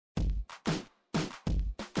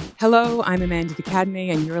Hello, I'm Amanda de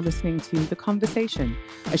Cadenet, and you're listening to The Conversation,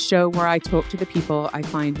 a show where I talk to the people I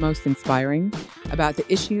find most inspiring about the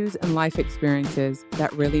issues and life experiences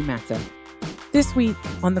that really matter. This week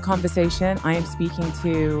on The Conversation, I am speaking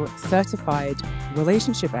to certified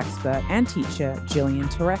relationship expert and teacher,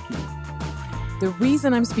 Jillian Turecki. The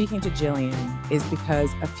reason I'm speaking to Jillian is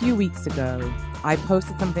because a few weeks ago, I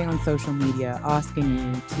posted something on social media asking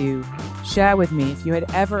you to share with me if you had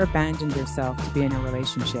ever abandoned yourself to be in a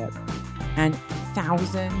relationship. And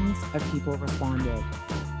thousands of people responded.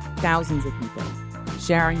 Thousands of people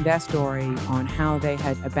sharing their story on how they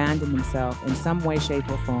had abandoned themselves in some way, shape,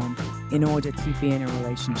 or form in order to be in a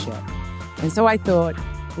relationship. And so I thought,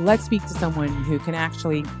 let's speak to someone who can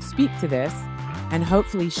actually speak to this and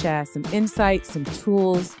hopefully share some insights, some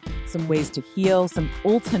tools, some ways to heal, some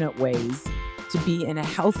alternate ways to be in a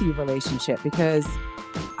healthy relationship, because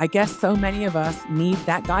I guess so many of us need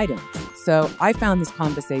that guidance. So I found this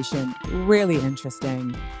conversation really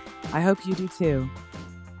interesting. I hope you do too.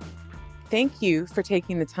 Thank you for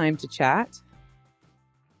taking the time to chat.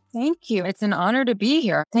 Thank you. It's an honor to be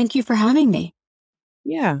here. Thank you for having me.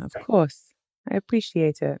 Yeah, of course. I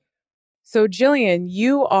appreciate it. So Jillian,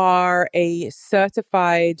 you are a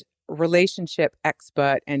certified relationship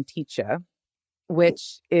expert and teacher,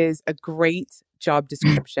 which is a great job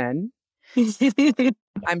description.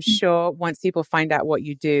 I'm sure once people find out what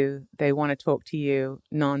you do, they want to talk to you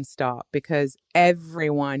nonstop because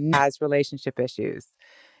everyone has relationship issues.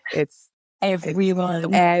 It's everyone.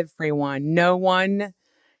 No one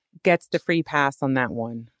gets the free pass on that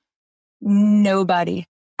one. Nobody.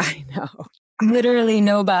 I know. Literally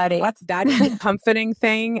nobody. That is the comforting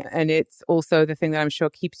thing. And it's also the thing that I'm sure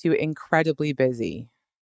keeps you incredibly busy.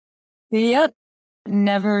 Yep.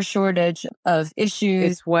 Never a shortage of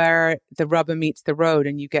issues. It's where the rubber meets the road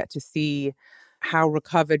and you get to see how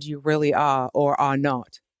recovered you really are or are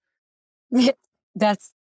not.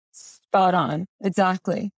 That's spot on.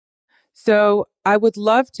 Exactly. So I would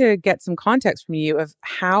love to get some context from you of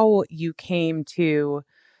how you came to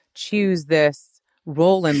choose this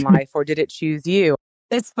role in life, or did it choose you?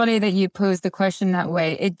 It's funny that you posed the question that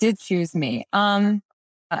way. It did choose me. I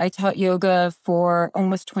taught yoga for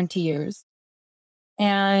almost 20 years.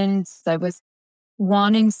 And I was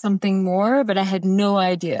wanting something more, but I had no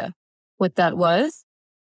idea what that was.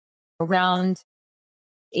 Around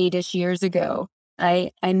 8-ish years ago,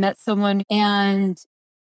 I met someone and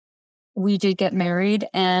we did get married.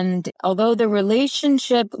 And although the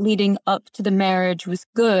relationship leading up to the marriage was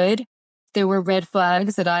good, there were red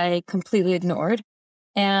flags that I completely ignored.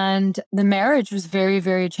 And the marriage was very,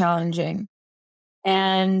 very challenging.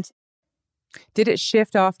 And did it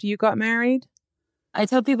shift after you got married? I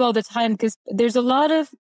tell people all the time, because there's a lot of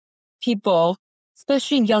people,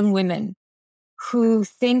 especially young women, who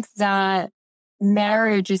think that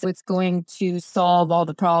marriage is what's going to solve all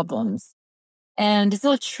the problems. And it's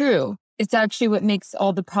not true. It's actually what makes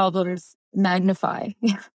all the problems magnify.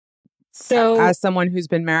 So, as someone who's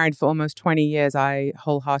been married for almost 20 years, I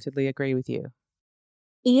wholeheartedly agree with you.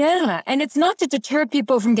 Yeah. And it's not to deter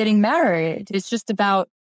people from getting married. It's just about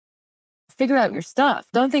figure out your stuff.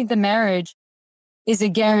 Don't think the marriage is a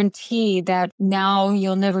guarantee that now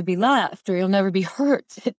you'll never be left or you'll never be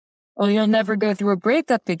hurt or you'll never go through a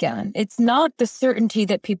breakup again. It's not the certainty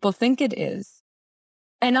that people think it is.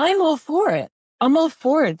 And I'm all for it. I'm all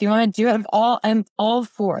for it. Do you want to do it? I'm all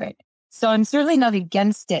for it. So I'm certainly not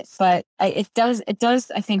against it, but it does,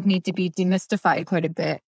 I think, need to be demystified quite a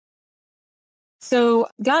bit. So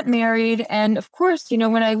got married. And of course,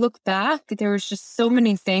 when I look back, there was just so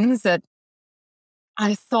many things that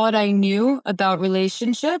I thought I knew about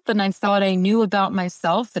relationship and I thought I knew about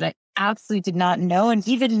myself that I absolutely did not know. And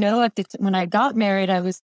even know when I got married, I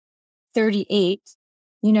was 38.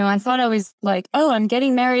 I thought I was like, oh, I'm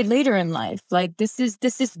getting married later in life. Like, this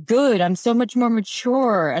is good. I'm so much more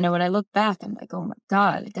mature. And when I look back, I'm like, oh my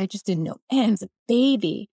God, I just didn't know. And I was a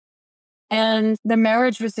baby. And the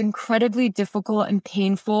marriage was incredibly difficult and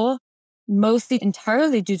painful, mostly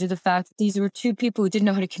entirely due to the fact that these were two people who didn't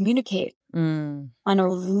know how to communicate on a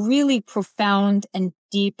really profound and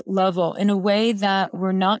deep level in a way that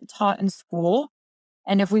we're not taught in school.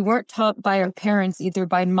 And if we weren't taught by our parents, either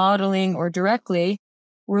by modeling or directly,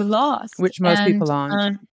 we're lost. Which most people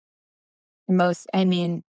aren't.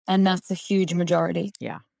 And that's a huge majority.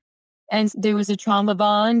 Yeah. And there was a trauma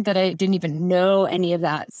bond that I didn't even know any of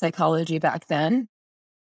that psychology back then.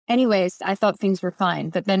 Anyways, I thought things were fine.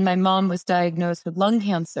 But then my mom was diagnosed with lung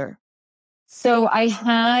cancer. So I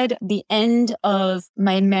had the end of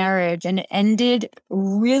my marriage, and it ended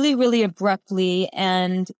really, really abruptly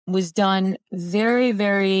and was done very,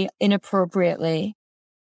 very inappropriately.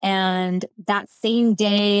 And that same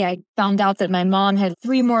day, I found out that my mom had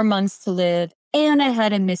 3 more months to live and I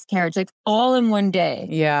had a miscarriage, like all in one day.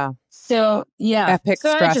 Yeah. So, yeah. Epic So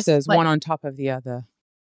I just stresses, one on top of the other.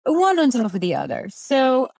 one on top of the other.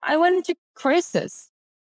 So I went into crisis.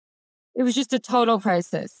 It was just a total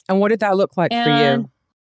crisis. And what did that look like for And you?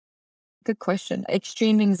 good question.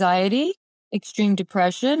 Extreme anxiety, extreme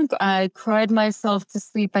depression. I cried myself to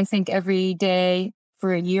sleep, I think, every day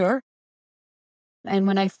for a year. And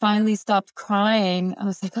when I finally stopped crying, I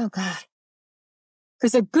was like, oh God.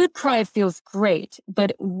 Because a good cry feels great,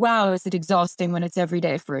 but wow, is it exhausting when it's every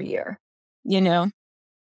day for a year, you know?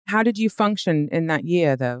 How did you function in that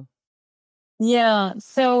year, though? Yeah.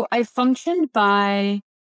 So I functioned by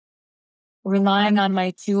relying on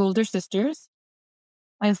my 2 older sisters.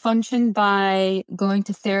 I functioned by going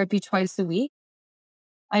to therapy twice a week.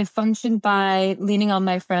 I functioned by leaning on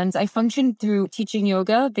my friends. I functioned through teaching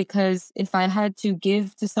yoga because if I had to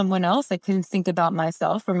give to someone else, I couldn't think about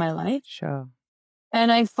myself or my life. Sure.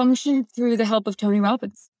 And I functioned through the help of Tony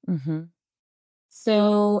Robbins. Mm-hmm.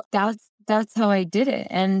 So that's how I did it.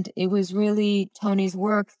 And it was really Tony's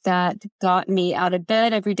work that got me out of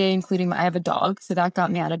bed every day, including I have a dog. So that got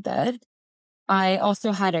me out of bed. I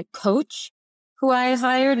also had a coach who I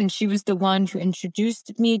hired, and she was the one who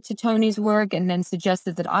introduced me to Tony's work and then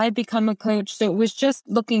suggested that I become a coach. So it was just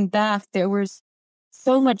looking back, there was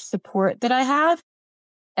so much support that I have,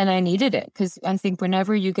 and I needed it because I think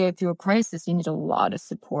whenever you go through a crisis, you need a lot of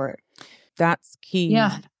support. That's key,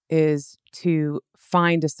 Yeah. is to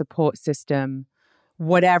find a support system,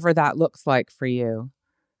 whatever that looks like for you.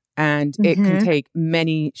 And it can take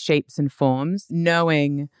many shapes and forms,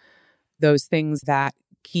 knowing those things that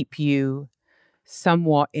keep you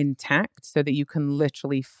somewhat intact so that you can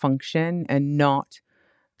literally function and not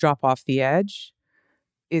drop off the edge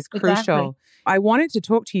is crucial. Exactly. I wanted to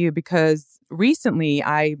talk to you because recently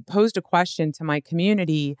I posed a question to my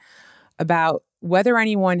community about whether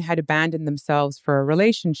anyone had abandoned themselves for a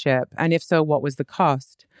relationship, and if so, what was the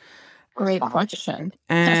cost? Great question.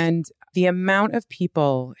 And the amount of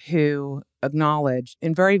people who acknowledged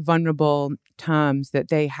in very vulnerable terms that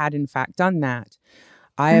they had in fact done that.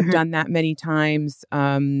 I have done that many times.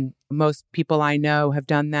 Most people I know have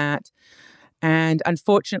done that. And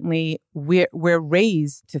unfortunately, we're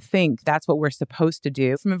raised to think that's what we're supposed to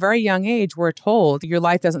do. From a very young age, we're told your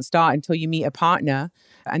life doesn't start until you meet a partner,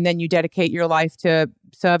 and then you dedicate your life to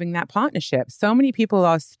serving that partnership. So many people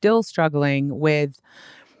are still struggling with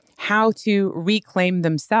how to reclaim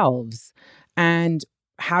themselves and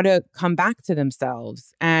how to come back to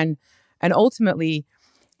themselves. And ultimately,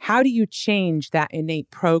 how do you change that innate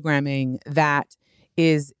programming that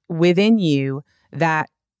is within you that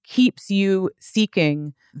keeps you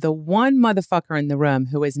seeking the one motherfucker in the room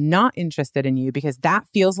who is not interested in you because that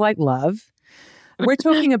feels like love? We're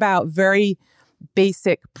talking about very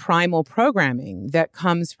basic primal programming that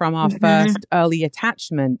comes from our first early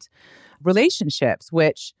attachment relationships,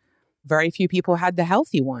 which very few people had the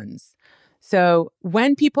healthy ones. So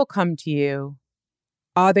when people come to you,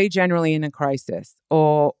 are they generally in a crisis?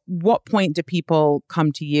 Or what point do people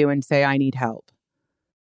come to you and say, I need help?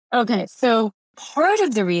 Okay, so part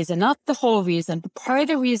of the reason, not the whole reason, but part of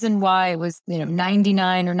the reason why it was,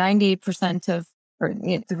 99 or 98% of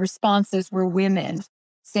the responses were women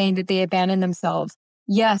saying that they abandoned themselves.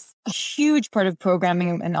 Yes, a huge part of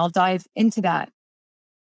programming, and I'll dive into that.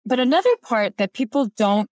 But another part that people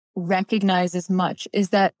don't recognize as much is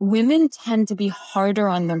that women tend to be harder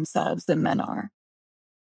on themselves than men are.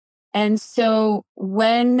 And so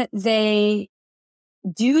when they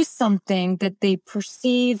do something that they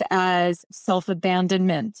perceive as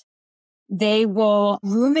self-abandonment, they will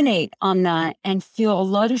ruminate on that and feel a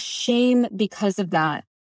lot of shame because of that.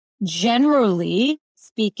 Generally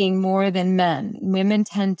speaking, more than men. Women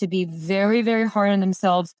tend to be very, very hard on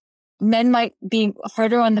themselves. Men might be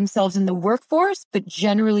harder on themselves in the workforce, but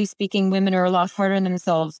generally speaking, women are a lot harder on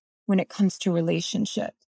themselves when it comes to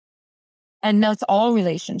relationships. And that's all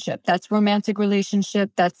relationship. That's romantic relationship.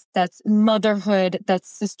 That's motherhood. That's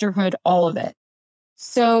sisterhood, all of it.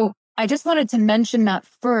 So I just wanted to mention that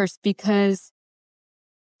first because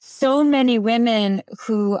so many women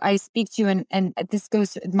who I speak to, and this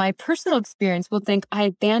goes to my personal experience, will think I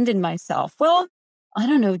abandoned myself. Well, I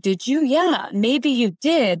don't know. Did you? Yeah, maybe you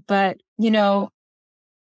did. But,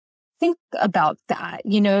 think about that.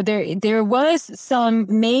 There was some,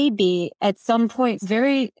 maybe at some point,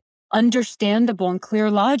 very understandable and clear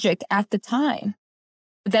logic at the time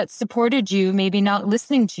that supported you, maybe not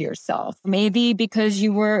listening to yourself, maybe because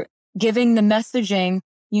you were giving the messaging,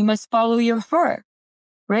 you must follow your heart,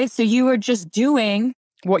 right? So you were just doing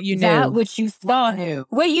What you that knew. which you thought,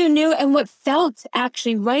 what you knew and what felt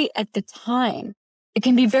actually right at the time. It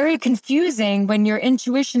can be very confusing when your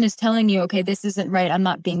intuition is telling you, okay, this isn't right. I'm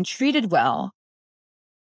not being treated well.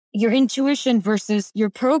 Your intuition versus your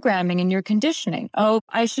programming and your conditioning. Oh,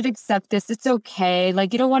 I should accept this. It's okay.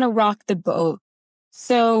 Like, you don't want to rock the boat.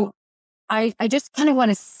 So I just kind of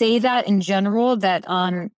want to say that in general, that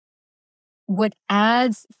what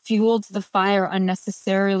adds fuel to the fire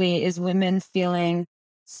unnecessarily is women feeling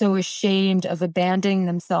so ashamed of abandoning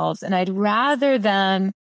themselves. And I'd rather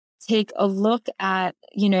them take a look at,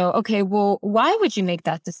 okay, well, why would you make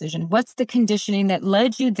that decision? What's the conditioning that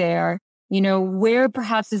led you there? Where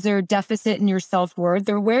perhaps is there a deficit in your self-worth,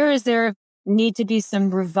 or where is there need to be some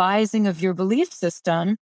revising of your belief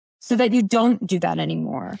system so that you don't do that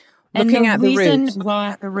anymore? Looking at the root.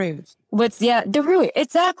 The root,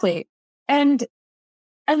 exactly. And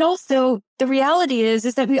also the reality is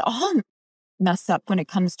that we all mess up when it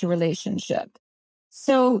comes to relationship.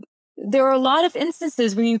 So there are a lot of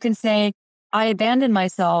instances where you can say, I abandoned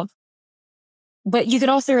myself, but you could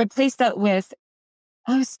also replace that with,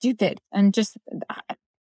 I was stupid and just,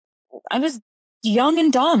 I was young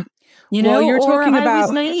and dumb, Well, or I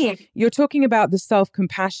was naive. You're talking about the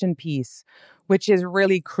self-compassion piece, which is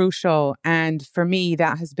really crucial. And for me,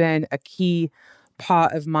 that has been a key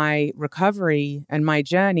part of my recovery and my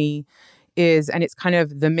journey and it's kind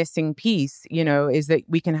of the missing piece, is that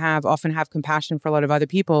we can often have compassion for a lot of other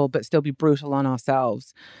people, but still be brutal on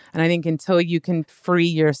ourselves. And I think until you can free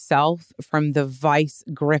yourself from the vice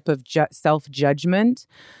grip of self-judgment,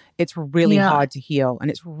 it's really hard to heal, and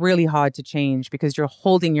it's really hard to change because you're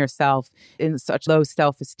holding yourself in such low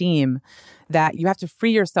self-esteem that you have to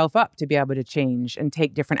free yourself up to be able to change and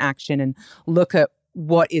take different action and look at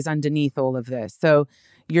what is underneath all of this. So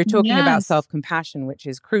you're talking about self-compassion, which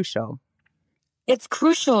is crucial. It's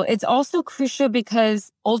crucial. It's also crucial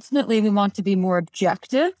because ultimately we want to be more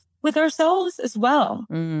objective with ourselves as well.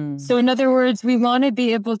 So in other words, we want to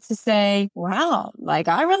be able to say, wow, like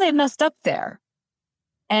I really messed up there,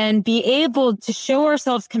 and be able to show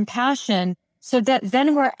ourselves compassion so that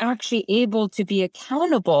then we're actually able to be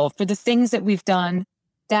accountable for the things that we've done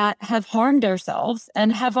that have harmed ourselves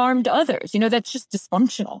and have harmed others. That's just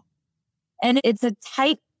dysfunctional. And it's a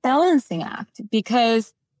tight balancing act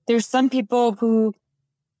because there's some people who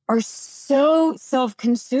are so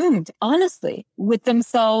self-consumed, honestly, with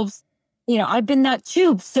themselves. I've been that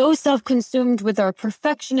too, so self-consumed with our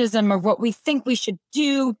perfectionism or what we think we should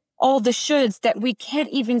do, all the shoulds, that we can't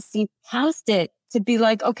even see past it to be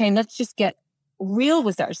like, okay, let's just get real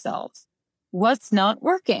with ourselves. What's not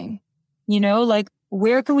working? Like,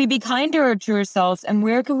 where can we be kinder to ourselves, and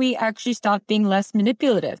where can we actually stop being less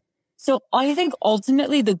manipulative? So I think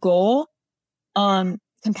ultimately the goal,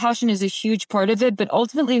 compassion is a huge part of it, but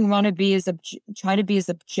ultimately we want to try to be as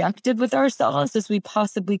objective with ourselves as we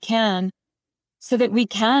possibly can so that we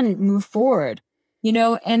can move forward,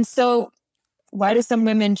 And so why do some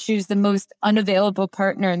women choose the most unavailable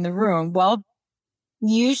partner in the room? Well,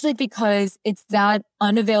 usually because it's that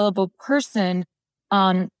unavailable person.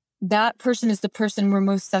 That person is the person we're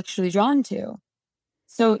most sexually drawn to.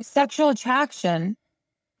 So sexual attraction,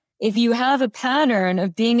 if you have a pattern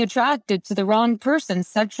of being attracted to the wrong person,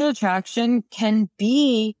 sexual attraction can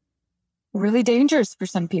be really dangerous for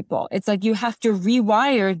some people. It's like you have to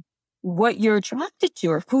rewire what you're attracted to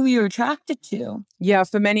or who you're attracted to. Yeah,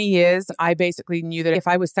 for many years, I basically knew that if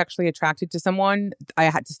I was sexually attracted to someone, I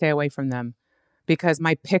had to stay away from them because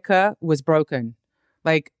my picker was broken.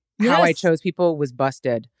 Like how I chose people was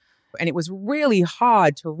busted. And it was really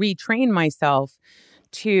hard to retrain myself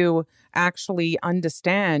to actually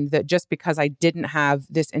understand that just because I didn't have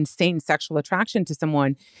this insane sexual attraction to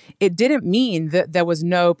someone, it didn't mean that there was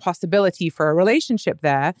no possibility for a relationship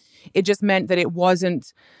there. It just meant that it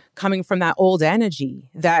wasn't coming from that old energy,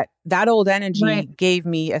 that old energy gave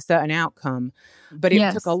me a certain outcome. But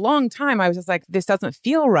it took a long time. I was just like, this doesn't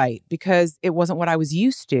feel right because it wasn't what I was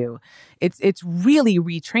used to. It's really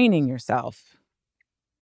retraining yourself.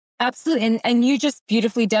 Absolutely. And you just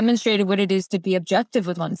beautifully demonstrated what it is to be objective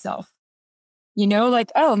with oneself.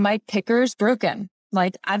 Like, oh, my picker's broken.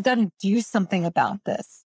 Like, I've got to do something about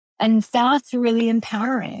this. And that's really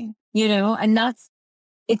empowering, and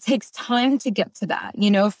it takes time to get to that.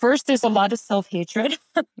 First, there's a lot of self-hatred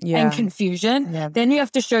and confusion. Yeah. Then you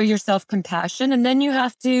have to show yourself compassion. And then you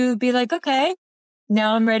have to be like, okay,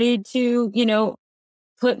 now I'm ready to,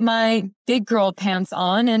 put my big girl pants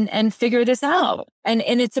on and figure this out. And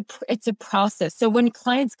it's a process. So when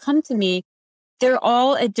clients come to me, they're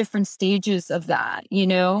all at different stages of that,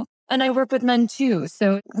 And I work with men too.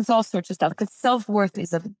 So it's all sorts of stuff because self-worth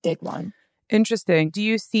is a big one. Interesting. Do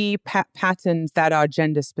you see patterns that are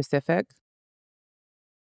gender specific?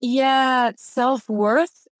 Yeah,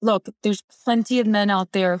 self-worth. Look, there's plenty of men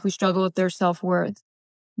out there who struggle with their self-worth.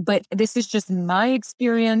 But this is just my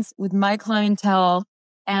experience with my clientele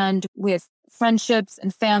and with friendships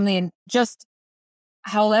and family and just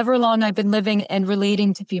however long I've been living and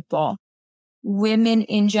relating to people. Women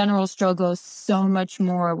in general struggle so much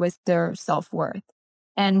more with their self-worth.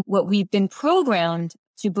 And what we've been programmed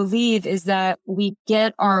to believe is that we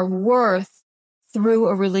get our worth through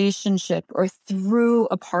a relationship or through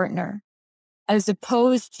a partner, as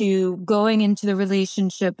opposed to going into the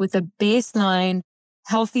relationship with a baseline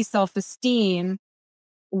healthy self-esteem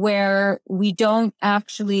where we don't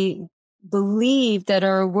actually believe that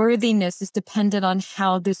our worthiness is dependent on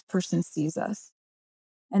how this person sees us.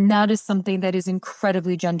 And that is something that is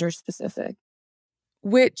incredibly gender specific.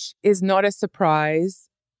 Which is not a surprise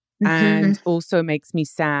and also makes me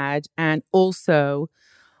sad. And also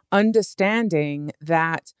understanding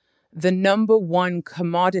that the number one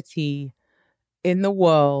commodity in the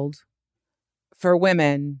world for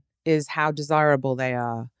women is how desirable they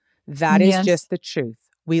are. That is just the truth.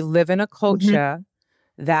 We live in a culture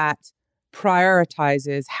that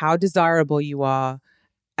prioritizes how desirable you are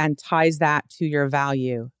and ties that to your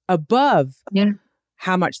value above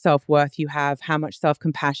how much self-worth you have, how much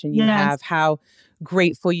self-compassion you have, how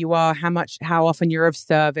grateful you are, how often you're of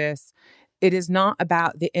service. It is not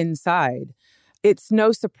about the inside. It's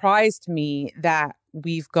no surprise to me that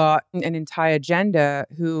we've got an entire gender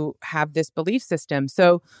who have this belief system.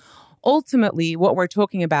 So ultimately, what we're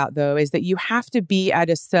talking about, though, is that you have to be at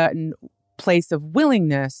a certain place of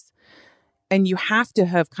willingness, and you have to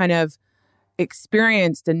have kind of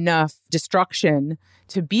experienced enough destruction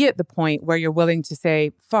to be at the point where you're willing to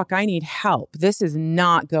say, fuck, I need help. This is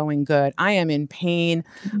not going good. I am in pain.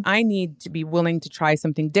 I need to be willing to try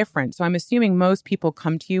something different. So I'm assuming most people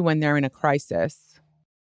come to you when they're in a crisis.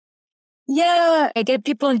 Yeah, I get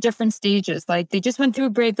people in different stages. Like they just went through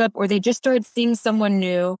a breakup or they just started seeing someone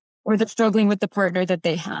new or they're struggling with the partner that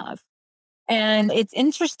they have. And it's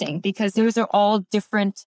interesting because those are all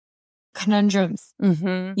different conundrums,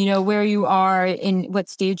 you know, where you are in what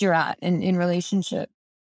stage you're at in relationship.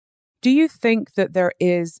 Do you think that there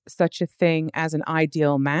is such a thing as an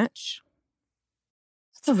ideal match?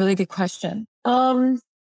 That's a really good question.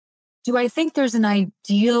 Do I think there's an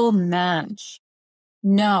ideal match?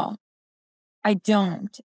 No, I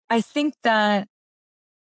don't. I think that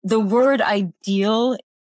the word ideal,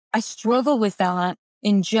 I struggle with that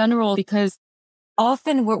in general because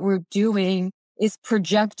often what we're doing is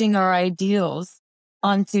projecting our ideals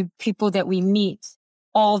onto people that we meet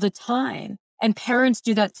all the time. And parents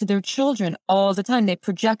do that to their children all the time. They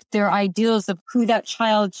project their ideals of who that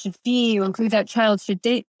child should be or who that child should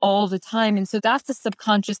date all the time. And so that's a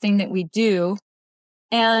subconscious thing that we do.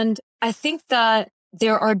 And I think that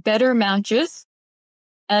there are better matches.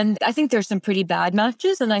 And I think there's some pretty bad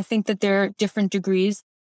matches. And I think that there are different degrees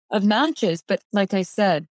of matches. But like I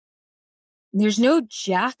said, there's no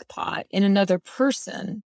jackpot in another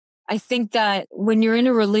person. I think that when you're in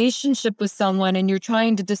a relationship with someone and you're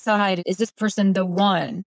trying to decide, is this person the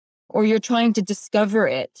one? Or you're trying to discover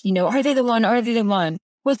it, you know, are they the one? Are they the one?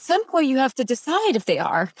 Well, at some point you have to decide if they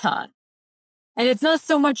are or not. And it's not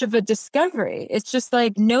so much of a discovery. It's just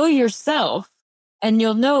like, know yourself and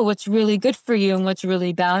you'll know what's really good for you and what's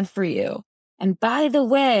really bad for you. And by the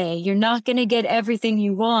way, you're not going to get everything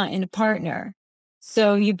you want in a partner.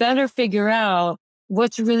 So you better figure out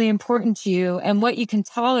what's really important to you and what you can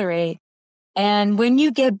tolerate. And when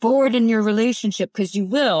you get bored in your relationship, because you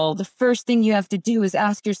will, the first thing you have to do is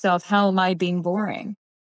ask yourself, how am I being boring?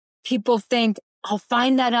 People think, I'll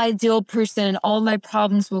find that ideal person and all my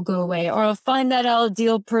problems will go away. Or I'll find that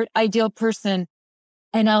ideal person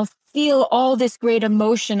and I'll feel all this great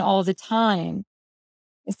emotion all the time.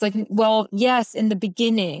 It's like, well, yes, in the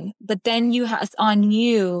beginning, but then it's on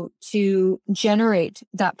you to generate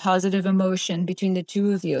that positive emotion between the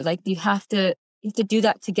two of you. Like you have to do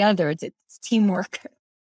that together. It's teamwork.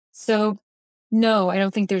 So no, I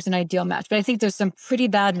don't think there's an ideal match, but I think there's some pretty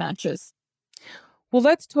bad matches. Well,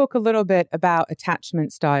 let's talk a little bit about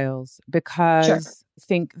attachment styles because I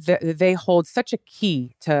think that they hold such a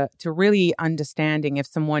key to really understanding if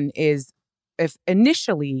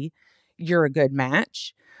initially you're a good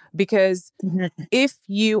match. Because if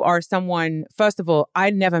you are someone, first of all, I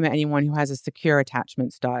never met anyone who has a secure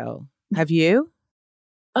attachment style. Have you?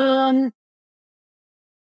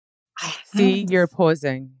 See, you're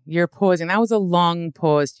pausing. That was a long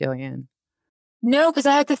pause, Jillian. No, because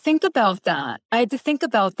I had to think about that.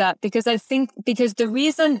 Because the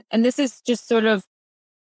reason, and this is just sort of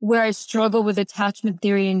where I struggle with attachment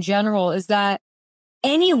theory in general is that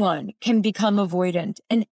anyone can become avoidant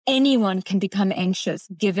and anyone can become anxious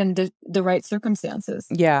given the right circumstances.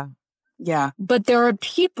 Yeah. Yeah. But there are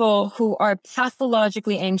people who are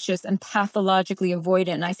pathologically anxious and pathologically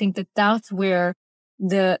avoidant. And I think that that's where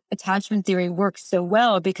the attachment theory works so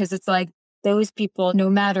well, because it's like those people, no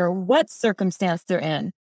matter what circumstance they're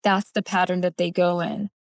in, that's the pattern that they go in.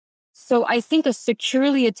 So I think a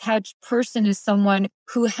securely attached person is someone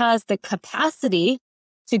who has the capacity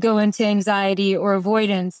to go into anxiety or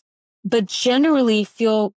avoidance, but generally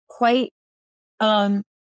feel quite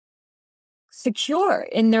secure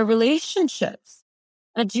in their relationships.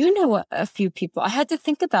 I do know a few people. I had to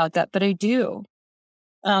think about that, but I do.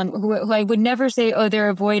 Who I would never say, oh,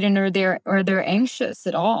 they're avoidant or they're anxious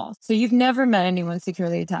at all. So you've never met anyone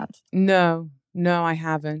securely attached? No, I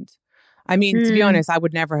haven't. I mean, to be honest, I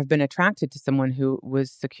would never have been attracted to someone who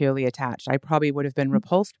was securely attached. I probably would have been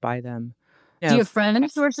repulsed by them. Do you have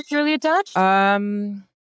friends who are securely attached?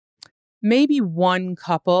 Maybe one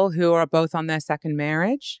couple who are both on their second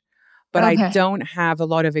marriage, but Okay. I don't have a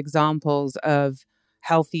lot of examples of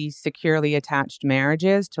healthy, securely attached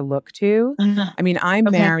marriages to look to. I mean, I'm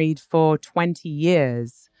married for 20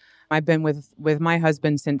 years. I've been with my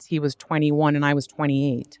husband since he was 21 and I was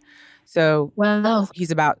 28. So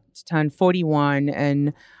he's about to turn 41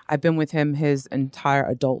 and I've been with him his entire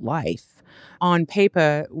adult life. On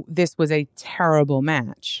paper, this was a terrible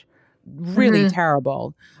match, really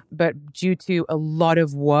terrible, but due to a lot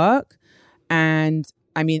of work and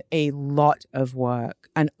I mean, a lot of work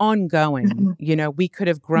and ongoing, you know, we could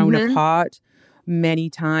have grown apart many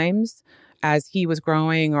times as he was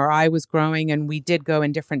growing or I was growing, and we did go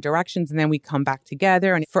in different directions and then we come back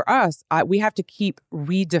together. And for us, we have to keep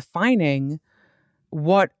redefining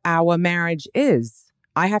what our marriage is.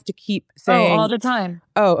 I have to keep saying all the time.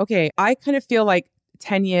 Oh, okay. I kind of feel like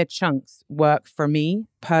 10-year chunks work for me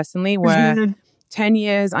personally, where 10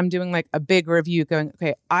 years, I'm doing like a big review going,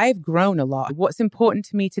 okay, I've grown a lot. What's important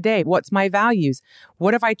to me today? What's my values?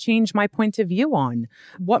 What have I changed my point of view on?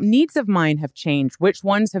 What needs of mine have changed? Which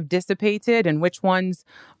ones have dissipated and which ones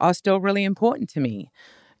are still really important to me?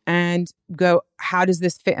 And go, how does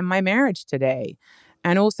this fit in my marriage today?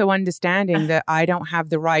 And also understanding that I don't have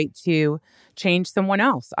the right to change someone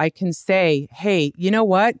else. I can say, hey, you know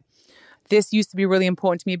what? This used to be really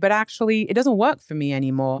important to me, but actually it doesn't work for me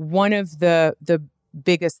anymore. One of the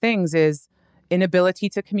biggest things is inability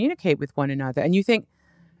to communicate with one another. And you think,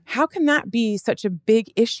 how can that be such a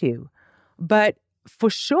big issue? But for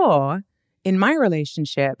sure, in my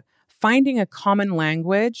relationship, finding a common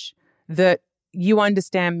language that you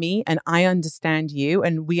understand me and I understand you,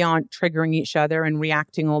 and we aren't triggering each other and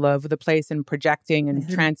reacting all over the place and projecting and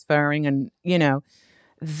transferring and, you know,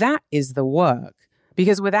 that is the work.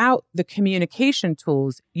 Because without the communication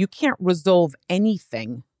tools, you can't resolve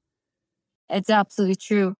anything. It's absolutely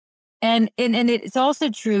true. And it's also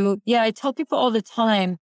true. Yeah, I tell people all the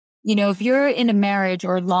time, you know, if you're in a marriage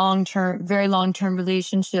or long-term, very long-term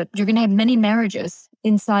relationship, you're going to have many marriages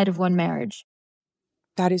inside of one marriage.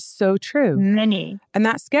 That is so true. Many. And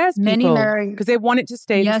that scares people because they want it to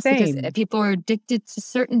stay the same. Yes, because people are addicted to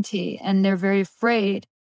certainty and they're very afraid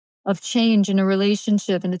of change in a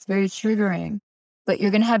relationship, and it's very triggering. But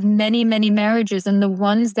you're going to have many, many marriages, and the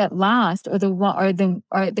ones that last are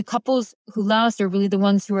the couples who last are really the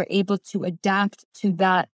ones who are able to adapt to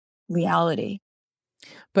that reality.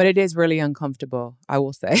 But it is really uncomfortable, I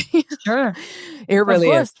will say. Sure. It really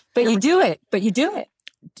is. But you do it.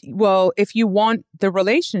 Well, if you want the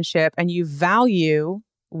relationship and you value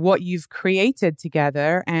what you've created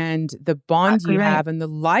together and the bond you have and the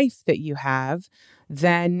life that you have,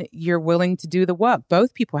 then you're willing to do the work.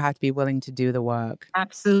 Both people have to be willing to do the work.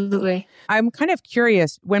 Absolutely. I'm kind of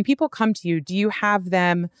curious, when people come to you, do you have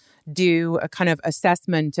them do a kind of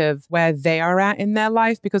assessment of where they are at in their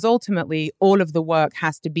life? Because ultimately, all of the work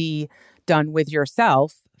has to be done with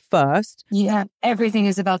yourself first. Yeah, everything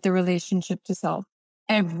is about the relationship to self.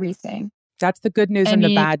 Everything. That's the good news and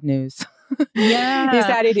the bad news. Yeah. Is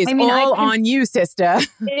that it is all on you, sister.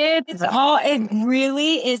 It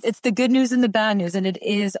really is. It's the good news and the bad news, and it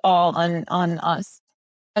is all on us.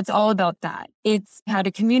 It's all about that. It's how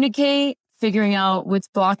to communicate, figuring out what's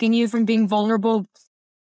blocking you from being vulnerable,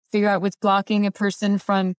 figure out what's blocking a person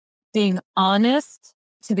from being honest,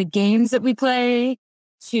 to the games that we play,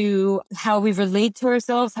 to how we relate to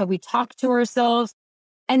ourselves, how we talk to ourselves.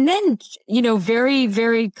 And then, you know, very,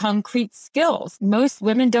 very concrete skills. Most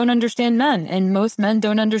women don't understand men, and most men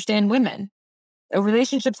don't understand women. A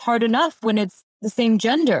relationship's hard enough when it's the same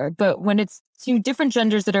gender, but when it's two different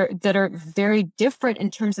genders that are very different in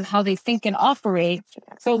terms of how they think and operate.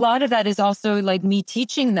 So a lot of that is also like me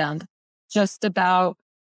teaching them just about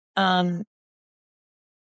the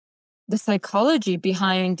psychology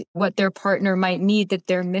behind what their partner might need that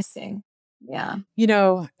they're missing. Yeah. You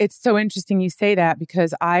know, it's so interesting you say that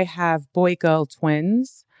because I have boy-girl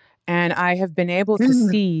twins and I have been able to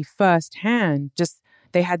see firsthand just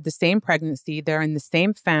they had the same pregnancy. They're in the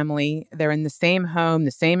same family. They're in the same home,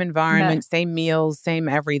 the same environment, same meals, same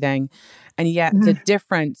everything. And yet the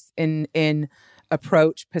difference in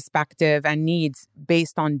approach, perspective, and needs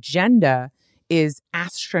based on gender is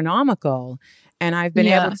astronomical. And I've been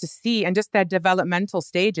able to see, and just their developmental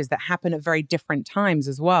stages that happen at very different times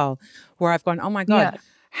as well, where I've gone, oh my God,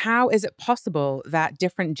 how is it possible that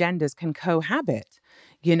different genders can cohabit?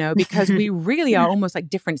 You know, because we really are almost like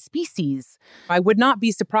different species. I would not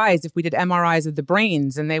be surprised if we did MRIs of the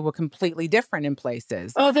brains and they were completely different in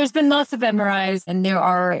places. Oh, there's been lots of MRIs and there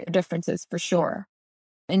are differences for sure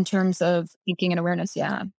in terms of thinking and awareness.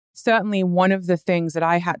 Yeah. Certainly one of the things that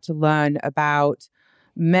I had to learn about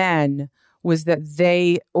men was that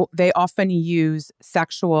they often use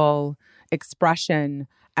sexual expression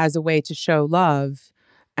as a way to show love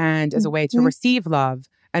and as a way to receive love.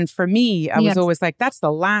 And for me, I was always like, that's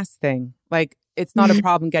the last thing. Like, it's not a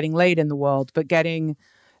problem getting laid in the world, but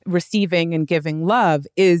receiving and giving love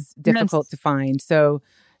is difficult to find. So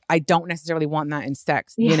I don't necessarily want that in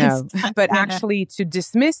sex, you know, but actually to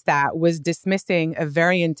dismiss that was dismissing a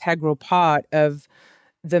very integral part of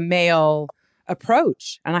the male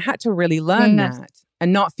approach. And I had to really learn that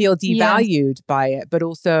and not feel devalued by it, but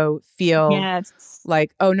also feel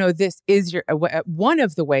like, oh no, this is one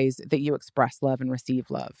of the ways that you express love and receive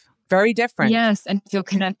love. Very different. Yes. And feel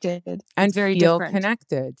connected. And very feel different.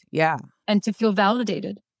 Connected. Yeah. And to feel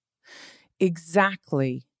validated.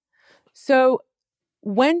 Exactly. So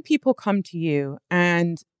when people come to you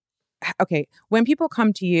and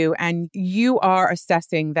you are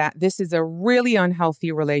assessing that this is a really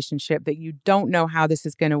unhealthy relationship, that you don't know how this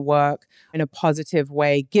is going to work in a positive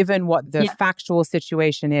way, given what the factual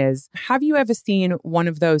situation is, have you ever seen one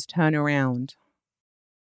of those turn around?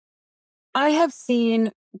 I have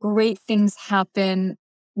seen great things happen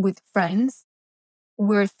with friends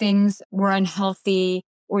where things were unhealthy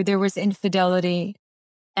or there was infidelity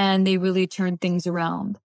and they really turned things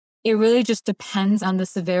around. It really just depends on the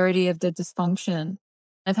severity of the dysfunction.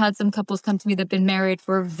 I've had some couples come to me that have been married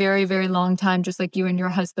for a very, very long time, just like you and your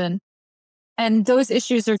husband. And those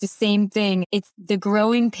issues are the same thing. It's the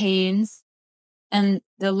growing pains and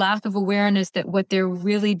the lack of awareness that what they're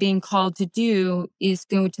really being called to do is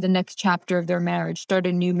go to the next chapter of their marriage, start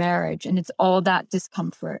a new marriage. And it's all that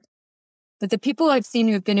discomfort. But the people I've seen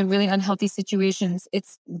who have been in really unhealthy situations,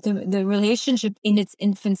 it's the relationship in its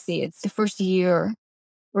infancy. It's the first year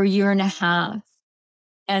or year and a half.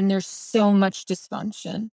 And there's so much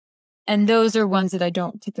dysfunction. And those are ones that I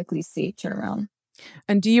don't typically see turn around.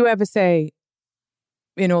 And do you ever say,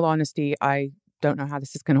 in all honesty, I don't know how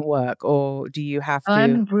this is going to work? Or do you have to?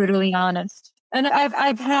 I'm brutally honest. And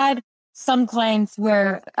I've had some clients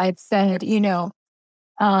where I've said, you know,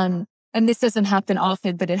 and this doesn't happen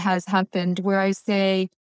often, but it has happened where I say,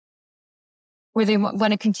 where they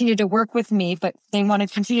want to continue to work with me, but they want to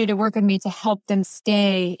continue to work with me to help them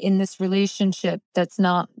stay in this relationship that's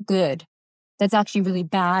not good, that's actually really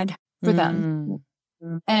bad for them.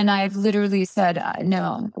 And I've literally said,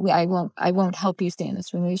 no, I won't help you stay in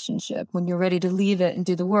this relationship. When you're ready to leave it and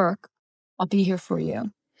do the work, I'll be here for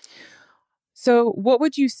you. So what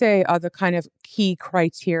would you say are the kind of key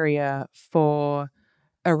criteria for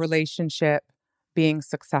a relationship being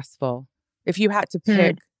successful? If you had to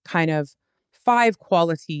pick kind of 5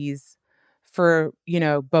 qualities for, you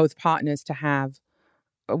know, both partners to have,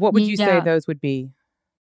 what would you say those would be?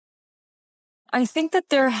 I think that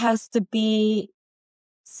there has to be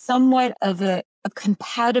somewhat of a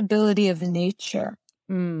compatibility of nature.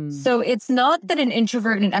 So it's not that an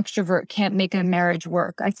introvert and an extrovert can't make a marriage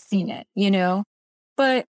work. I've seen it, you know,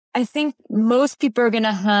 but I think most people are going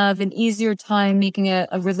to have an easier time making a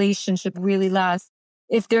relationship really last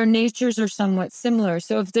if their natures are somewhat similar.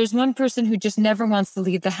 So if there's one person who just never wants to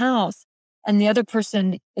leave the house and the other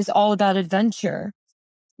person is all about adventure,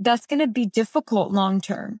 that's going to be difficult long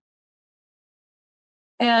term.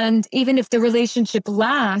 And even if the relationship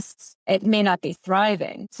lasts, it may not be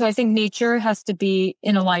thriving. So I think nature has to be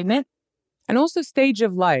in alignment. And also stage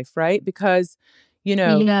of life, right? Because, you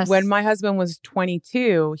know, when my husband was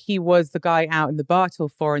 22, he was the guy out in the bar till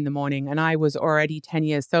 4 a.m. and I was already 10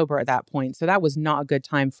 years sober at that point. So that was not a good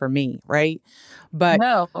time for me, right? But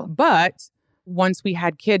once we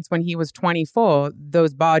had kids when he was 24,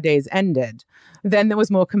 those bar days ended. Then there was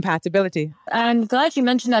more compatibility. I'm glad you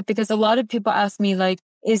mentioned that because a lot of people ask me, like,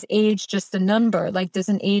 is age just a number? Like, does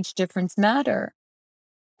an age difference matter?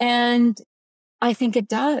 And I think it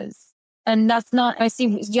does. And that's not, I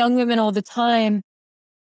see young women all the time.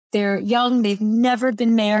 They're young, they've never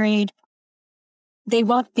been married, they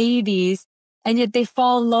want babies, and yet they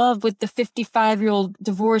fall in love with the 55-year-old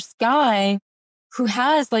divorced guy who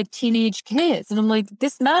has like teenage kids. And I'm like,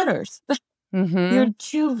 this matters. You're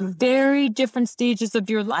two very different stages of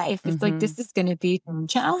your life. It's like, this is going to be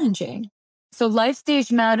challenging. So life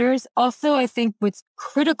stage matters. Also, I think what's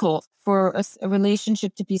critical for a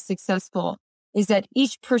relationship to be successful is that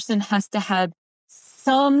each person has to have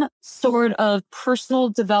some sort of personal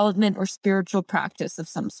development or spiritual practice of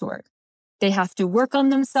some sort. They have to work on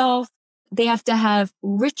themselves. They have to have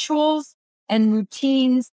rituals and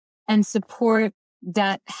routines and support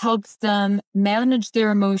that helps them manage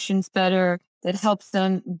their emotions better, that helps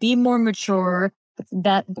them be more mature,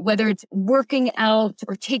 that whether it's working out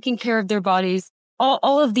or taking care of their bodies,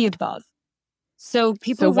 all of the above. So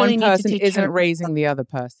people really need to one person take isn't care raising the other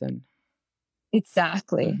person.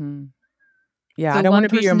 Exactly. Yeah, So I don't want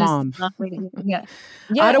to be your one person mom. is not raising- yeah.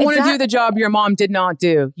 I don't want to do exactly. the job your mom did not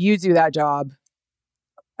do. You do that job.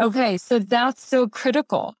 Okay, so that's so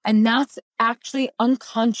critical. And that's actually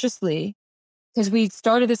unconsciously, because we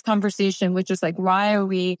started this conversation, which is like, why are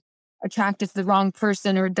we attracted to the wrong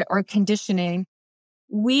person or conditioning?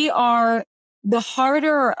 The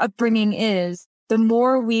harder our upbringing is, the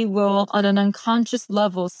more we will, on an unconscious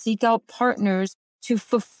level, seek out partners to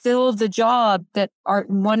fulfill the job that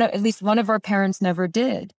at least one of our parents never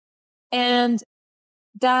did. And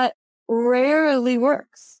that rarely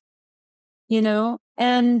works,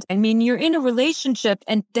 And I mean, you're in a relationship,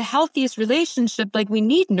 and the healthiest relationship, like, we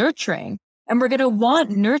need nurturing, and we're going to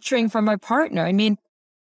want nurturing from our partner. I mean,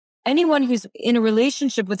 anyone who's in a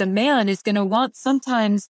relationship with a man is going to want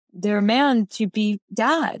sometimes their man to be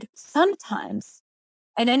dad, sometimes.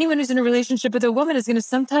 And anyone who's in a relationship with a woman is going to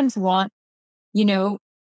sometimes want,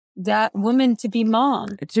 that woman to be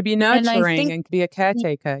mom. To be nurturing and be a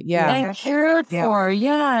caretaker. Yeah. And cared for.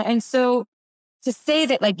 Yeah. And so to say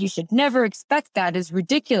that, like, you should never expect that is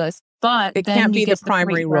ridiculous, but it then can't be the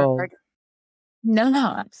primary role.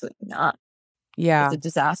 No, absolutely not. Yeah. It's a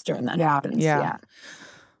disaster when that happens. Yeah.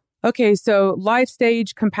 Okay, so life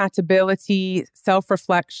stage compatibility,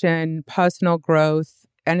 self-reflection, personal growth,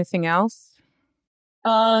 anything else?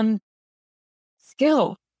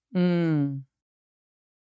 Skill. Mm.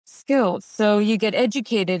 Skill. So you get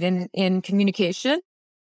educated in communication.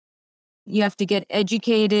 You have to get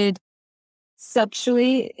educated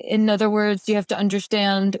sexually. In other words, you have to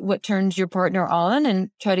understand what turns your partner on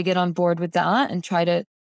and try to get on board with that and try to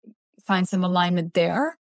find some alignment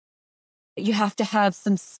there. You have to have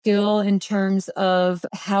some skill in terms of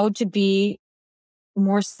how to be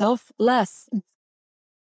more selfless.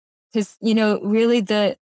 Because, really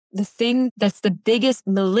the thing that's the biggest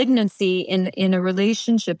malignancy in a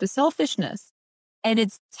relationship is selfishness. And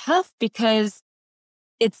it's tough because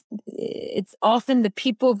it's often the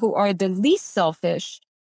people who are the least selfish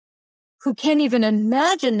who can't even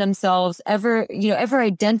imagine themselves ever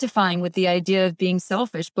identifying with the idea of being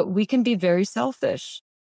selfish, but we can be very selfish.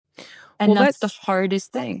 And that's the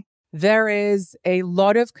hardest thing. There is a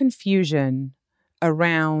lot of confusion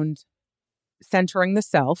around centering the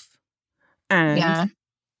self and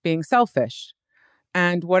being selfish.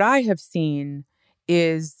 And what I have seen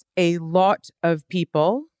is a lot of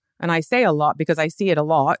people, and I say a lot because I see it a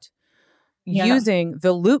lot, using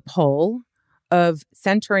the loophole of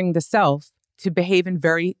centering the self to behave in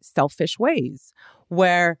very selfish ways,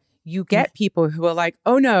 where you get people who are like,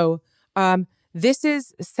 oh no, this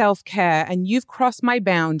is self-care and you've crossed my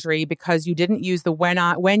boundary because you didn't use the when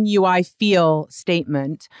I feel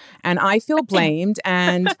statement and I feel blamed.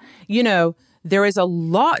 And, there is a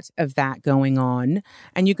lot of that going on.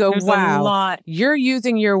 And you go, wow, you're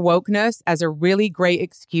using your wokeness as a really great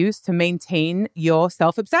excuse to maintain your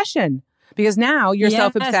self-obsession. Because now your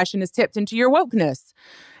self-obsession is tipped into your wokeness.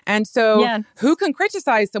 And so who can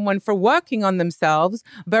criticize someone for working on themselves?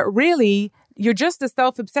 But really, you're just as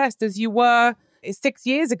self-obsessed as you were 6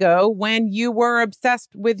 years ago when you were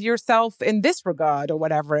obsessed with yourself in this regard or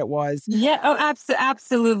whatever it was. Yeah. Oh,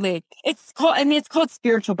 absolutely. It's called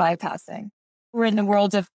spiritual bypassing. We're in the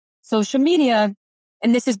world of social media.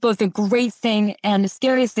 And this is both a great thing and the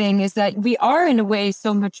scariest thing is that we are in a way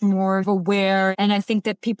so much more aware. And I think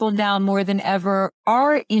that people now more than ever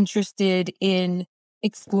are interested in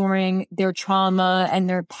exploring their trauma and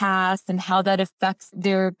their past and how that affects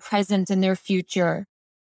their present and their future.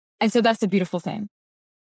 And so that's a beautiful thing.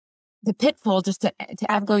 the pitfall, just to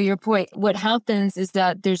echo your point, what happens is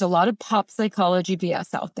that there's a lot of pop psychology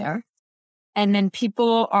BS out there. And then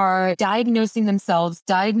people are diagnosing themselves,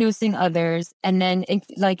 diagnosing others. And then,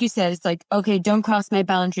 like you said, it's like, okay, don't cross my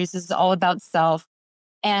boundaries. This is all about self.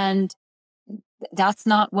 And that's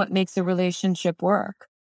not what makes a relationship work.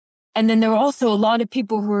 And then there are also a lot of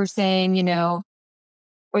people who are saying,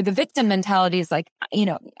 or the victim mentality is like,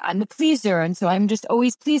 I'm a pleaser. And so I'm just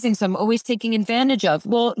always pleasing. So I'm always taking advantage of.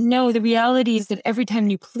 Well, no, the reality is that every time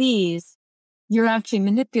you please, you're actually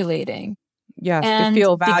manipulating. Yes, to And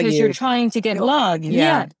feel because you're valued. trying to get love.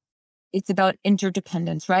 Yeah. It's about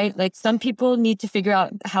interdependence, right? Like some people need to figure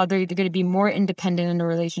out how they're going to be more independent in a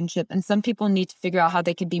relationship. And some people need to figure out how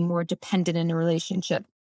they can be more dependent in a relationship.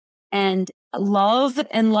 And love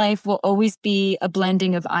and life will always be a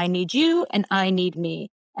blending of I need you and I need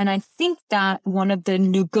me. And I think that one of the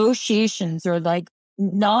negotiations or like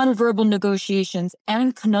nonverbal negotiations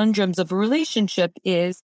and conundrums of a relationship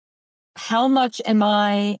is how much am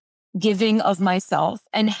I giving of myself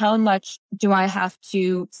and how much do I have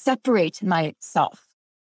to separate myself?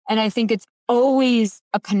 And I think it's always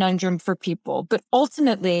a conundrum for people, but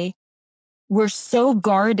ultimately we're so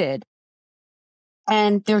guarded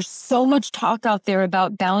and there's so much talk out there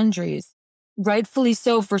about boundaries, rightfully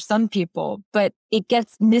so for some people, but it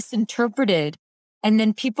gets misinterpreted. And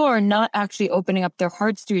then people are not actually opening up their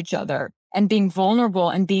hearts to each other and being vulnerable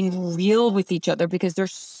and being real with each other because they're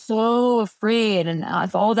so afraid and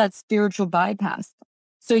have all that spiritual bypass.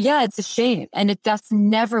 So yeah, it's a shame. And that's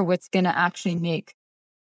never what's going to actually make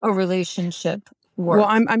a relationship work. Well,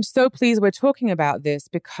 I'm so pleased we're talking about this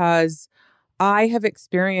because I have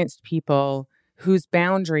experienced people whose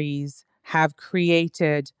boundaries have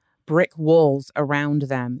created brick walls around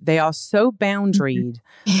them. They are so boundaried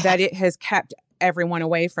that it has kept everyone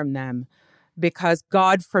away from them because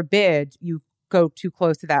God forbid you go too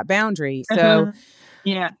close to that boundary. So,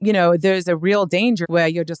 there's a real danger where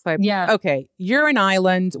you're just like, okay, you're an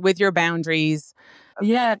island with your boundaries.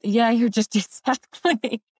 Yeah, you're just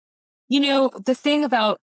exactly. The thing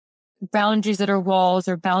about boundaries that are walls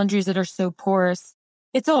or boundaries that are so porous,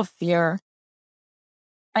 it's all fear.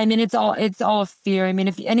 I mean, it's all fear. I mean,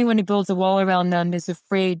 if anyone who builds a wall around them is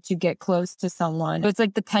afraid to get close to someone, it's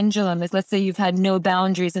like the pendulum is, let's say you've had no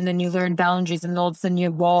boundaries and then you learn boundaries and all of a sudden you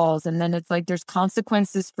have walls. And then it's like, there's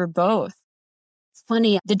consequences for both. It's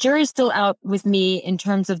funny. The jury's still out with me in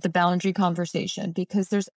terms of the boundary conversation because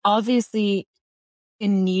there's obviously a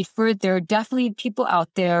need for it. There are definitely people out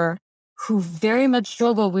there who very much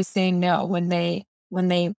struggle with saying no when they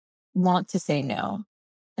want to say no.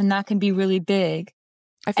 And that can be really big.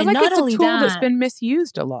 I feel like it's a tool that's been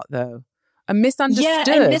misused a lot, though. Misunderstood. Yeah,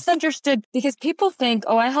 and misunderstood because people think,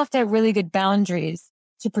 I have to have really good boundaries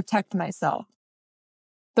to protect myself.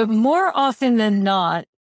 But more often than not,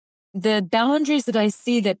 the boundaries that I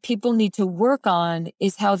see that people need to work on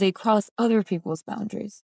is how they cross other people's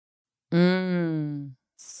boundaries.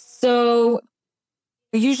 So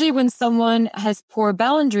usually when someone has poor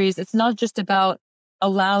boundaries, it's not just about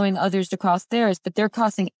allowing others to cross theirs, but they're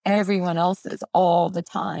crossing everyone else's all the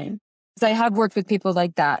time. Because I have worked with people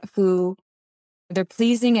like that who they're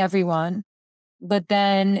pleasing everyone, but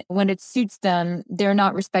then when it suits them, they're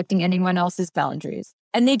not respecting anyone else's boundaries.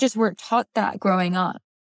 And they just weren't taught that growing up.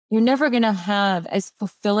 You're never going to have as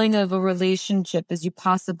fulfilling of a relationship as you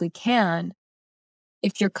possibly can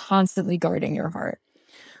if you're constantly guarding your heart.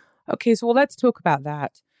 Okay, so let's talk about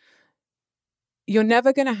that. You're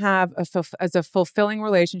never going to have as a fulfilling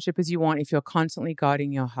relationship as you want if you're constantly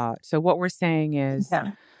guarding your heart. So what we're saying is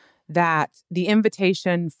that the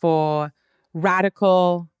invitation for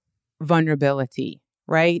radical vulnerability,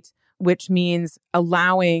 right? Which means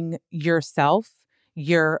allowing yourself,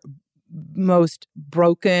 your most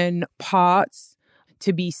broken parts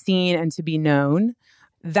to be seen and to be known.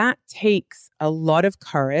 That takes a lot of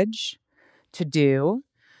courage to do.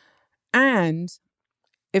 And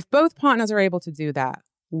if both partners are able to do that,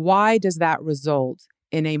 why does that result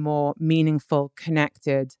in a more meaningful,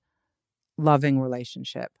 connected, loving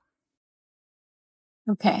relationship?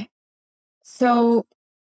 Okay. So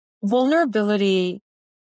vulnerability,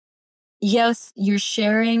 yes, you're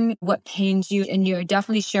sharing what pains you and you're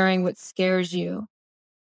definitely sharing what scares you.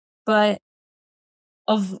 But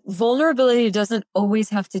vulnerability doesn't always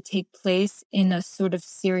have to take place in a sort of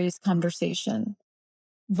serious conversation.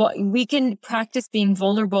 We can practice being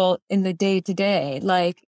vulnerable in the day to day.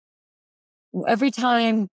 Like every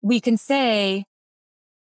time we can say,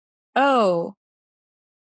 I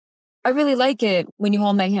really like it when you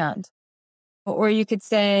hold my hand. Or you could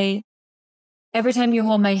say, every time you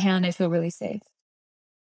hold my hand, I feel really safe.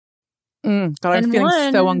 God, I'm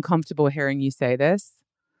feeling so uncomfortable hearing you say this.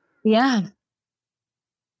 Yeah.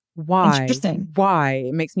 Why? Interesting. Why?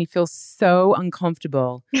 It makes me feel so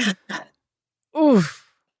uncomfortable.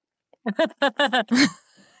 Oof.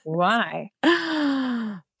 Why?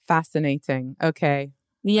 Fascinating. Okay.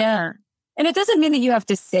 Yeah. And it doesn't mean that you have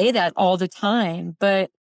to say that all the time, but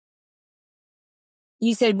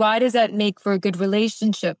you said, why does that make for a good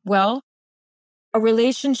relationship? Well, a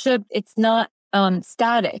relationship, it's not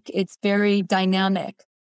static. It's very dynamic.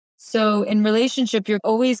 So in relationship, you're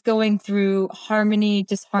always going through harmony,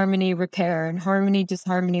 disharmony, repair, and harmony,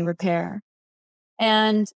 disharmony, repair.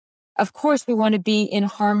 And of course, we want to be in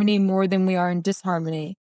harmony more than we are in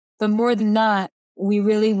disharmony. But more than that, we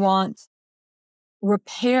really want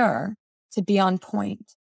repair to be on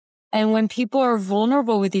point. And when people are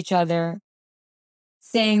vulnerable with each other,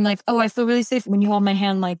 saying like, oh, I feel really safe when you hold my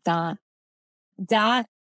hand like that, that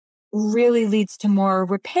really leads to more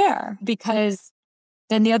repair, because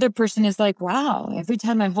then the other person is like, wow, every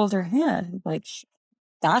time I hold her hand, like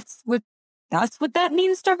that's what that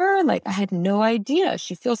means to her. Like, I had no idea.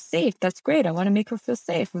 She feels safe. That's great. I want to make her feel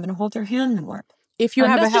safe. I'm going to hold her hand more. If you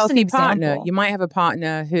have a That's just an healthy partner, example. you might have a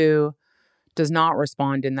partner who does not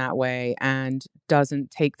respond in that way and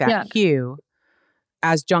doesn't take that Yeah. cue,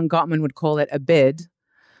 as John Gottman would call it, a bid.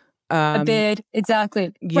 A bid.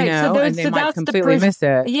 Exactly. Right. And they might That's the completely person. miss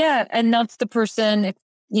it. Yeah. And that's the person, if,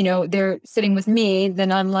 they're sitting with me, then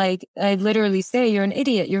I'm like, I literally say, you're an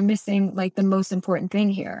idiot. You're missing like the most important thing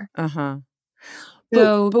here. Uh-huh.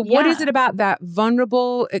 So, But what is yeah. it about that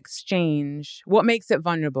vulnerable exchange? What makes it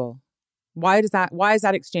vulnerable? Why is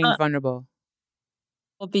that exchange vulnerable?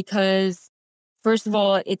 Because first of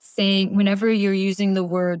all, it's saying whenever you're using the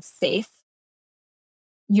word safe,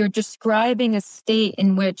 you're describing a state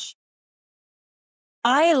in which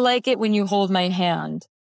I like it when you hold my hand.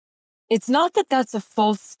 It's not that that's a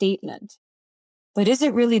false statement, but is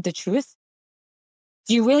it really the truth?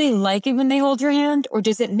 Do you really like it when they hold your hand, or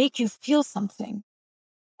does it make you feel something?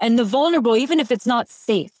 And the vulnerable, even if it's not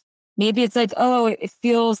safe, maybe it's like, oh, it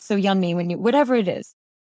feels so yummy when whatever it is.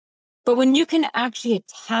 But when you can actually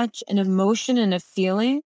attach an emotion and a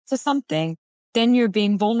feeling to something, then you're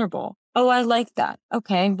being vulnerable. Oh, I like that.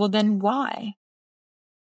 Okay, well then why?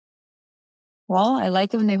 Well, I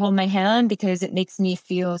like it when they hold my hand because it makes me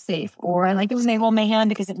feel safe. Or I like it when they hold my hand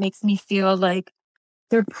because it makes me feel like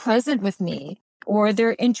they're present with me, or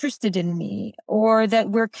they're interested in me, or that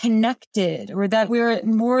we're connected, or that we're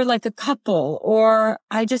more like a couple. Or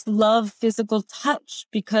I just love physical touch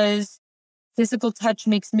because physical touch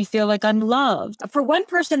makes me feel like I'm loved. For one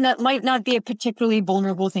person, that might not be a particularly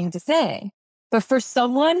vulnerable thing to say, but for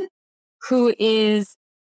someone who is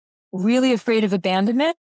really afraid of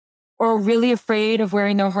abandonment, or really afraid of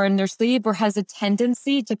wearing their heart in their sleeve, or has a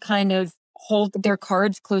tendency to kind of hold their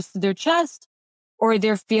cards close to their chest, or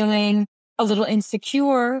they're feeling a little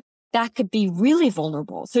insecure, that could be really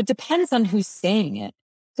vulnerable. So it depends on who's saying it.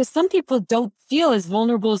 Because some people don't feel as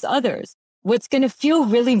vulnerable as others. What's going to feel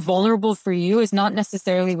really vulnerable for you is not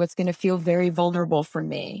necessarily what's going to feel very vulnerable for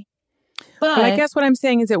me. But I But guess what I'm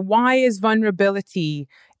saying is that why is vulnerability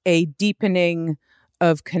a deepening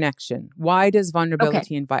of connection? Why does okay,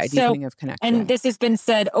 vulnerability invite a so, deepening of and connection? this has been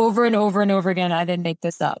said over and over and over again. I didn't make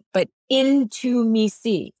this up, but into me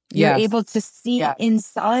see. You're Yes. able to see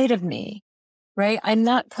inside of me, right? I'm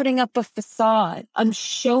not putting up a facade. I'm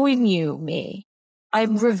showing you me.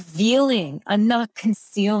 I'm revealing. I'm not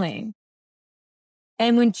concealing.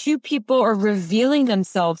 And when two people are revealing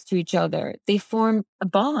themselves to each other, they form a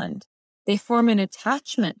bond. They form an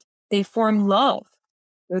attachment. They form love,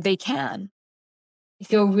 or they can. They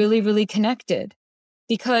feel really, really connected,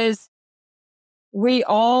 because we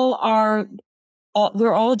all are,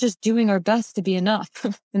 we're all just doing our best to be enough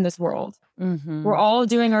in this world. Mm-hmm. We're all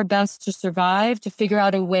doing our best to survive, to figure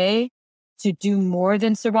out a way to do more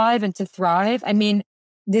than survive and to thrive. I mean,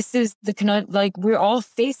 this is like we're all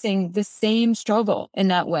facing the same struggle in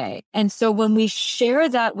that way. And so when we share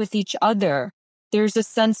that with each other, there's a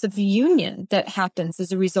sense of union that happens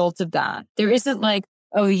as a result of that. There isn't like,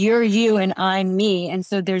 oh, you're you and I'm me. And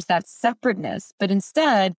so there's that separateness, but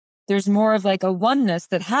instead there's more of like a oneness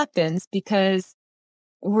that happens because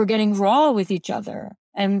we're getting raw with each other.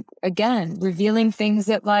 And again, revealing things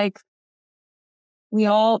that like we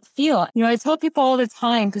all feel. I tell people all the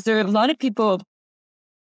time, because there are a lot of people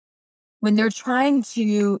when they're trying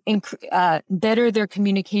to better their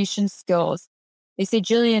communication skills, they say,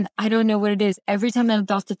 Jillian, I don't know what it is. Every time I'm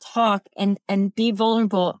about to talk and be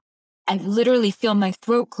vulnerable, I literally feel my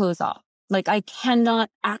throat close off. Like I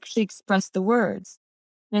cannot actually express the words.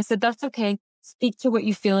 And I said, that's okay. Speak to what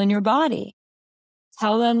you feel in your body.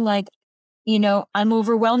 Tell them like, I'm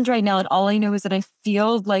overwhelmed right now. And all I know is that I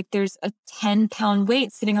feel like there's a 10-pound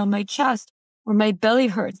weight sitting on my chest or my belly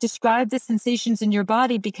hurts. Describe the sensations in your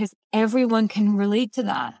body because everyone can relate to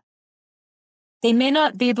that. They may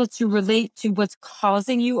not be able to relate to what's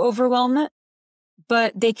causing you overwhelm,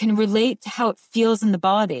 but they can relate to how it feels in the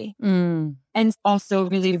body and also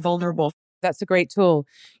really vulnerable. That's a great tool.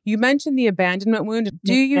 You mentioned the abandonment wound.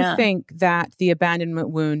 Do you think that the abandonment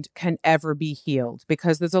wound can ever be healed?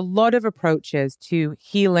 Because there's a lot of approaches to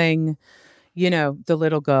healing, the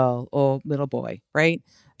little girl or little boy, right?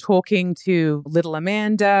 Talking to little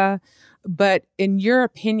Amanda. But in your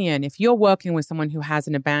opinion, if you're working with someone who has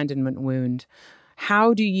an abandonment wound,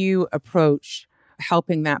 how do you approach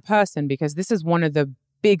helping that person? Because this is one of the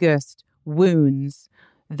biggest wounds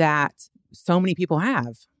that so many people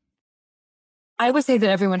have. I would say that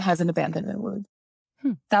everyone has an abandonment wound.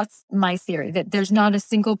 That's my theory, that there's not a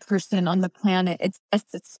single person on the planet. It's a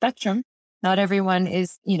spectrum. Not everyone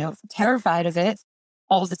is, terrified of it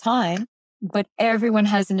all the time, but everyone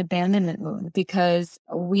has an abandonment wound because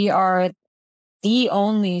we are the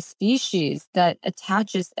only species that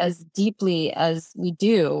attaches as deeply as we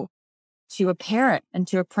do to a parent and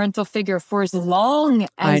to a parental figure for as long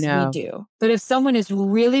as we do. But if someone is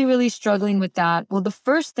really, really struggling with that, well, the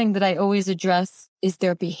first thing that I always address is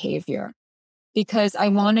their behavior, because I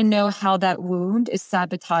want to know how that wound is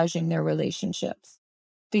sabotaging their relationships.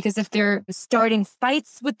 Because if they're starting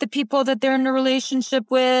fights with the people that they're in a relationship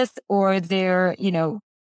with, or they're,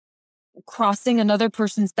 crossing another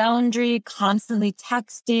person's boundary, constantly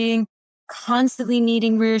texting, constantly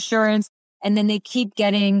needing reassurance, and then they keep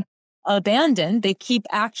getting abandoned, they keep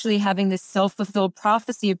actually having this self-fulfilled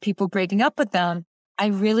prophecy of people breaking up with them. I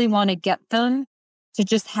really want to get them to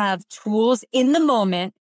just have tools in the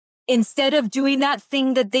moment instead of doing that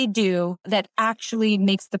thing that they do that actually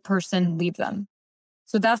makes the person leave them.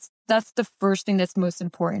 So that's the first thing that's most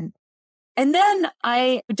important. And then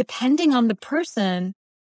depending on the person,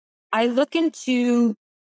 I look into,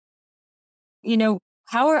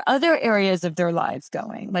 how are other areas of their lives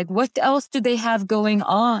going? Like, what else do they have going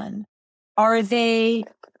on? Are they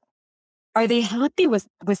happy with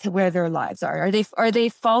where their lives are? Are they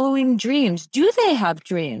following dreams? Do they have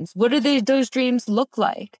dreams? What do those dreams look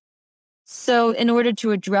like? So in order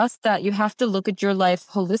to address that, you have to look at your life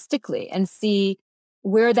holistically and see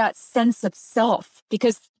where that sense of self,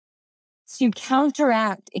 because to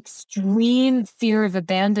counteract extreme fear of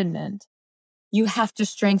abandonment, you have to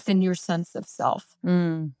strengthen your sense of self.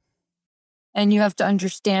 And you have to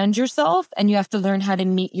understand yourself, and you have to learn how to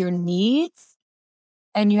meet your needs.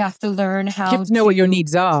 And you have to learn how you have to know what your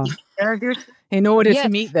needs are in order to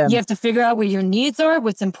meet them. You have to figure out what your needs are,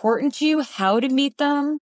 what's important to you, how to meet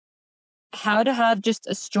them, how to have just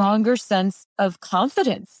a stronger sense of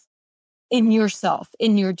confidence in yourself,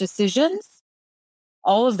 in your decisions,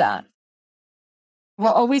 all of that. We're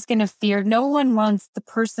always going to fear. No one wants the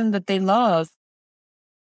person that they love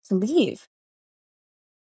to leave.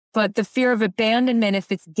 But the fear of abandonment,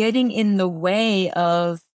 if it's getting in the way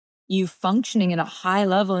of you functioning at a high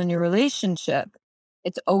level in your relationship,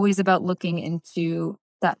 it's always about looking into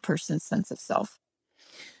that person's sense of self.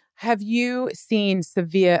 Have you seen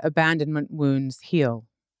severe abandonment wounds heal?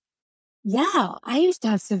 Yeah, I used to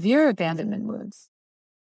have severe abandonment wounds.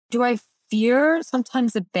 Do I fear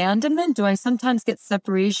sometimes abandonment? Do I sometimes get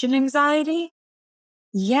separation anxiety?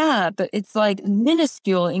 Yeah, but it's like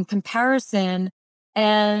minuscule in comparison,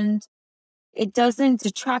 and it doesn't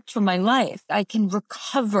detract from my life. I can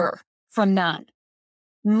recover from that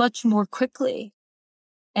much more quickly.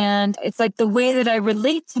 And it's like the way that I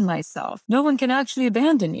relate to myself. No one can actually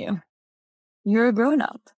abandon you. You're a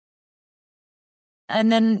grown-up. And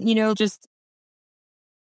then, just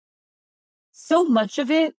so much of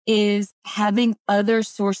it is having other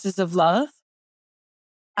sources of love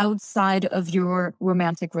outside of your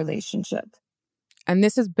romantic relationship. And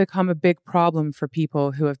this has become a big problem for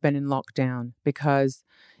people who have been in lockdown, because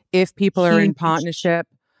if people are in partnership,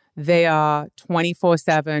 they are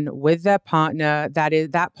 24/7 with their partner.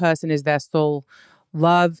 That person is their sole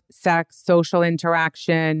love, sex, social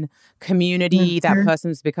interaction, community. That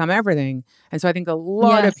person's become everything. And so I think a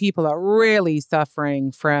lot of people are really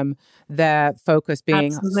suffering from their focus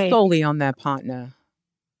being solely on their partner.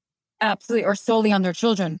 Absolutely. Or solely on their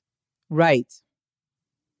children. Right.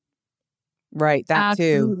 Right. That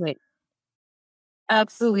Absolutely. too.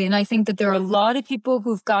 Absolutely. And I think that there are a lot of people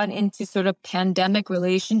who've gotten into sort of pandemic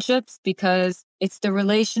relationships because it's the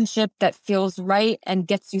relationship that feels right and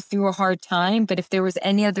gets you through a hard time. But if there was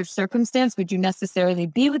any other circumstance, would you necessarily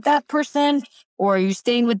be with that person? Or are you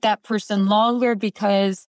staying with that person longer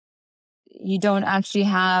because you don't actually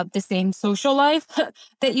have the same social life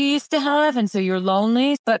that you used to have. And so you're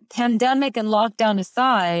lonely. But pandemic and lockdown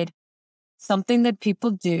aside, something that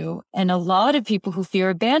people do, and a lot of people who fear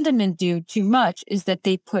abandonment do too much, is that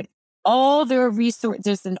they put all their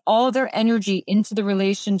resources and all their energy into the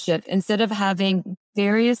relationship instead of having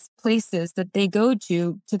various places that they go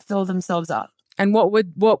to fill themselves up. And what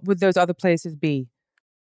would those other places be?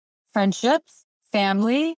 Friendships,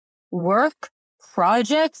 family, work,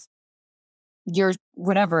 projects, your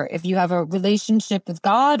whatever. If you have a relationship with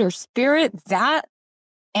God or spirit, that,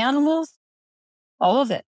 animals, all of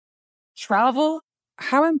it. Travel.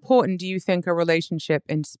 How important do you think a relationship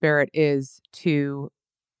in spirit is to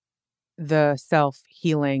the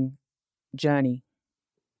self-healing journey?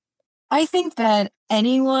 I think that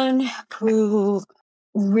anyone who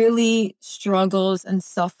really struggles and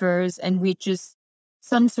suffers and reaches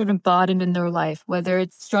some sort of bottom in their life, whether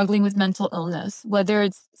it's struggling with mental illness, whether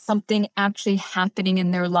it's something actually happening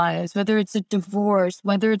in their lives, whether it's a divorce,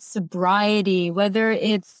 whether it's sobriety, whether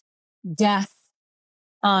it's death,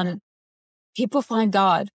 people find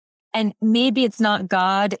God. And maybe it's not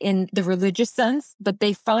God in the religious sense, but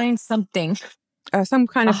they find something, Some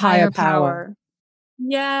kind of higher power.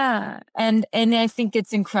 Yeah. And I think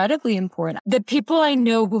it's incredibly important. The people I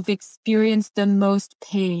know who've experienced the most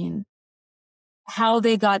pain, how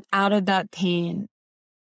they got out of that pain,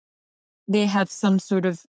 they have some sort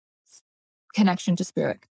of connection to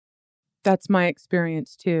spirit. That's my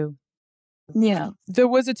experience too. Yeah. There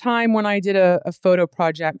was a time when I did a photo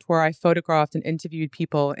project where I photographed and interviewed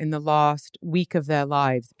people in the last week of their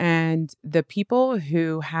lives. And the people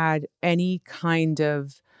who had any kind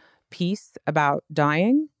of peace about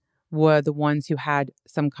dying were the ones who had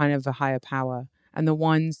some kind of a higher power. And the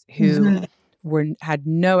ones who had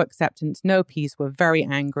no acceptance, no peace, were very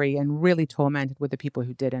angry and really tormented with the people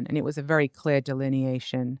who didn't. And it was a very clear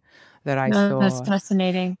delineation that I saw. That's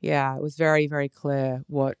fascinating. Yeah, it was very, very clear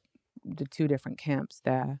what the two different camps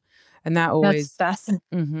there. And that always, that's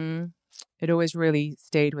fascinating. It always really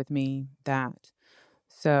stayed with me, that.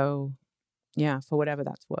 So yeah, for whatever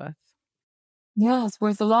that's worth. Yeah, it's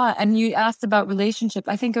worth a lot. And you asked about relationship.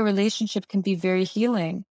 I think a relationship can be very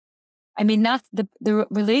healing. I mean, that's the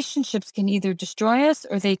relationships can either destroy us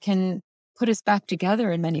or they can put us back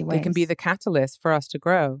together in many ways. They can be the catalyst for us to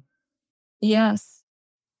grow. Yes.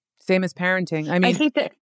 Same as parenting. I mean, I think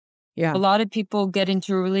that yeah, a lot of people get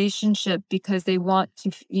into a relationship because they want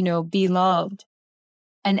to, be loved,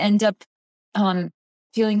 and end up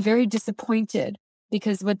feeling very disappointed,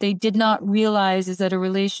 because what they did not realize is that a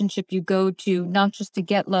relationship you go to not just to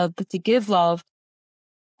get love, but to give love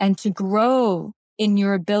and to grow in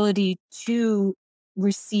your ability to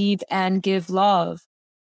receive and give love.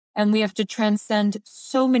 And we have to transcend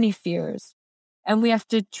so many fears, and we have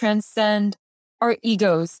to transcend our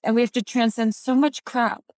egos, and we have to transcend so much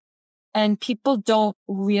crap. And people don't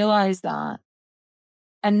realize that.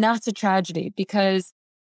 And that's a tragedy, because,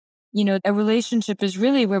 a relationship is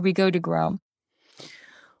really where we go to grow.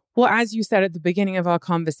 Well, as you said at the beginning of our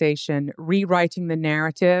conversation, rewriting the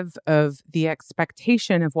narrative of the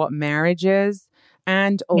expectation of what marriage is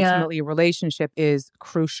and ultimately a relationship is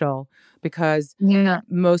crucial, because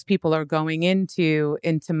most people are going into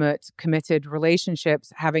intimate, committed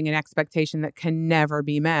relationships having an expectation that can never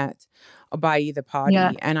be met by either party.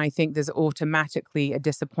 Yeah. And I think there's automatically a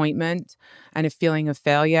disappointment and a feeling of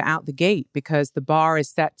failure out the gate, because the bar is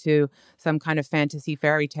set to some kind of fantasy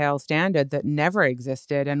fairy tale standard that never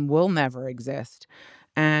existed and will never exist.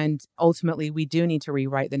 And ultimately, we do need to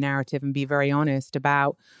rewrite the narrative and be very honest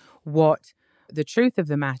about what the truth of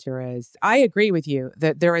the matter is. I agree with you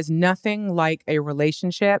that there is nothing like a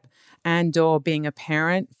relationship and or being a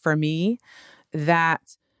parent for me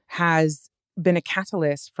that has been a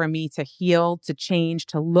catalyst for me to heal, to change,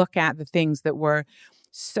 to look at the things that were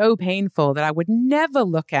so painful that I would never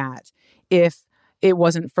look at if it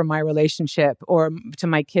wasn't for my relationship or to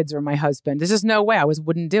my kids or my husband. There's just no way I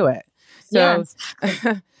wouldn't do it. So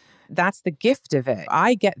that's the gift of it.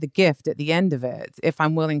 I get the gift at the end of it if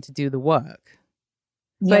I'm willing to do the work.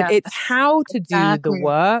 But it's how to do the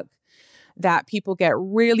work that people get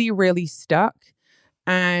really, really stuck,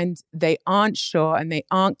 and they aren't sure and they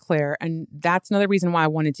aren't clear. And that's another reason why I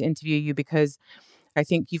wanted to interview you, because I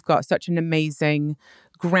think you've got such an amazing,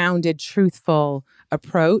 grounded, truthful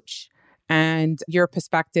approach, and your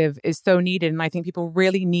perspective is so needed. And I think people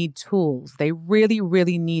really need tools. They really,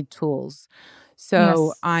 really need tools.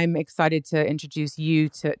 So I'm excited to introduce you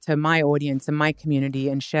to my audience and my community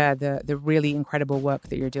and share the really incredible work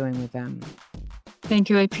that you're doing with them. Thank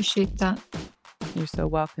you. I appreciate that. You're so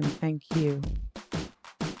welcome. Thank you.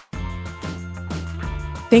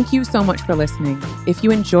 Thank you so much for listening. If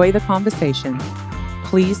you enjoy the conversation,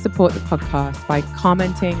 please support the podcast by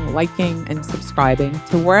commenting, liking, and subscribing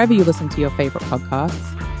to wherever you listen to your favorite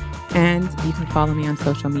podcasts. And you can follow me on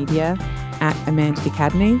social media at Amanda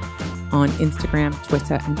Cadenet on Instagram,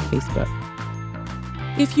 Twitter, and Facebook.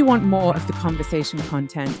 If you want more of the conversation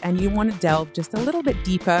content and you want to delve just a little bit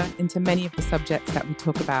deeper into many of the subjects that we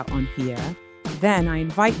talk about on here, then I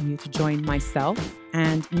invite you to join myself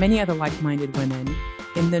and many other like-minded women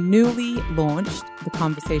in the newly launched The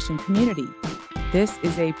Conversation Community. This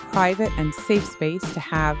is a private and safe space to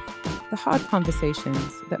have the hard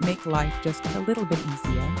conversations that make life just a little bit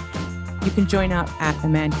easier. You can join up at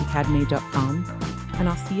amandacadenet.com, and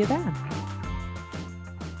I'll see you there.